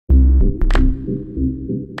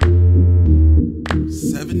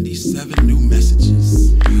77 new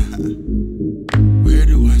messages. Where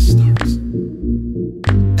do I start?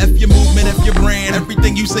 F your movement, F your brand.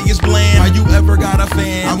 Everything you say is bland. How you ever got a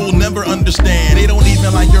fan? I will never understand. They don't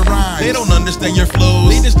even like your rhymes. They don't understand your flows.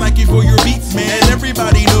 They just like you for your beats, man. And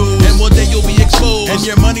everybody knows. And one day you'll be exposed. And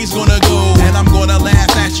your money's gonna go. And I'm gonna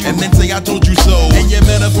laugh at you. And then say I told you so. And your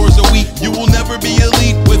metaphors are weak. You will never be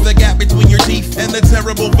elite. With a gap between your teeth. And a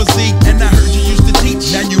terrible physique. And I heard you used to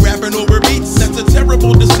teach. Now you rapping over beats. That's a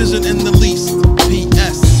terrible decision in the least.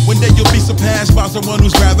 P.S. One day you'll be surpassed by someone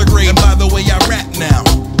who's rather great. And by the way, I rap now.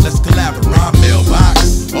 Let's collaborate. My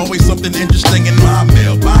mailbox, always something interesting in my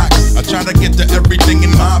mailbox. I try to get to everything in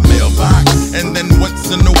my mailbox. And then once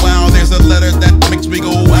in a while there's a letter that makes me go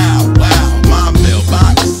wow, wow. My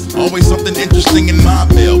mailbox, always something interesting in my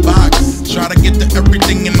mailbox. Try to get to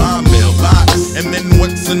everything in my mailbox. And then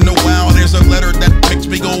once in a while there's a letter that makes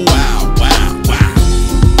me go wow, wow, wow.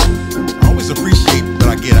 I always appreciate what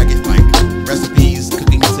I get like recipes,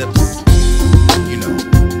 cooking tips, you know,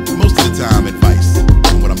 most of the time advice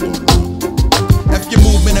on what I'm doing wrong. F your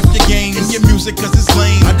movement, F your game, and your music cause it's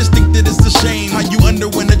lame. I just think that it's a shame how you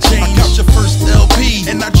underwent a change. I got your first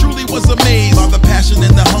LP, and I truly was amazed by the passion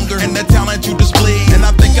and the hunger and the talent you displayed. And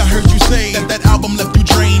I think I heard you say that that album left you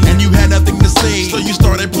drained, and you had nothing to say, so you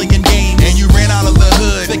started playing games. And you ran out of the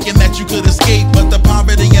hood, thinking that you could escape, but the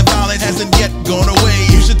poverty and violence hasn't yet gone away.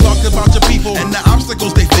 You should talk about your people and the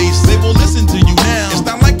obstacles they face. They will listen to you now. It's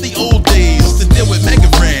not like the old days. Used to deal with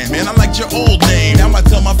Mega Ran. Man, I liked your old name. Now I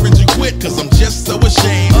tell my friends you quit, cause I'm just so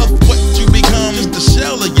ashamed of what you become. Just a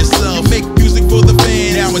shell of yourself. You make music for the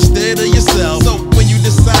fans now instead of yourself. So when you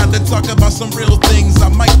decide to talk about some real things, I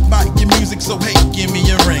might buy your music, so hey, give me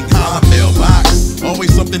a ring. Holla mailbox,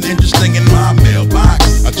 always something interesting in my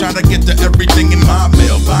mailbox. I try to get to everything in my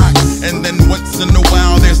mailbox. And then once in a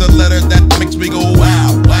while there's a letter that makes me go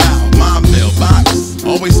wow, wow. My mailbox,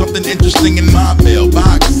 always something interesting in my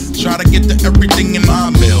mailbox. Try to get to everything in my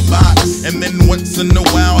mailbox. And then once in a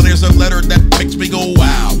while there's a letter that makes me go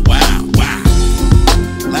wow, wow, wow.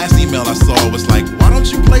 Last email I saw was like, why don't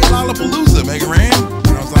you play Lollapalooza, Mega Ran?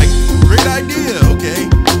 And I was like, great idea, okay.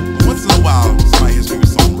 But once in a while somebody hits me with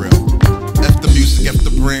something real. F the music, F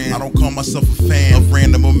the brand. I don't call myself a fan of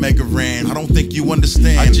Random or Mega Ran. I don't think you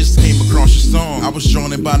understand. I just came across your song. I was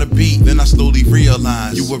drawn in by the beat. Then I slowly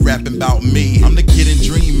realized you were rapping about me. I'm the kid in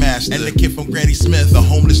Dream Master and the kid from Granny Smith, the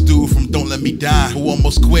homeless dude from Don't Let Me Die, who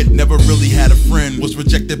almost quit, never really had a friend, was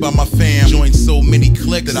rejected by my fam, joined so many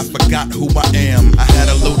cliques that I forgot who I am. I had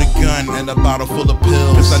a loaded gun and a bottle full of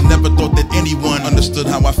pills, cause I never thought that anyone understood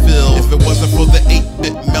how I feel. If it wasn't for the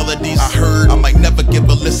 8-bit melodies I heard, I might never give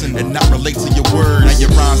a listen and not relate to your words. Now your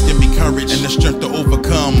rhymes give me courage and the strength to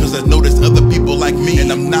overcome, cause I noticed other people like me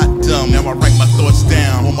and I'm not dumb. Now I write my thoughts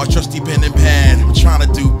down on my trusty pen and pad. I'm trying to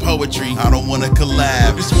do poetry, I don't wanna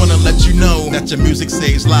collab. I just wanna let you know that your music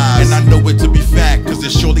saves lives, and I know it to be fact, cause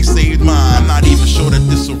it surely saved mine. I'm not even sure that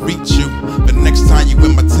this will reach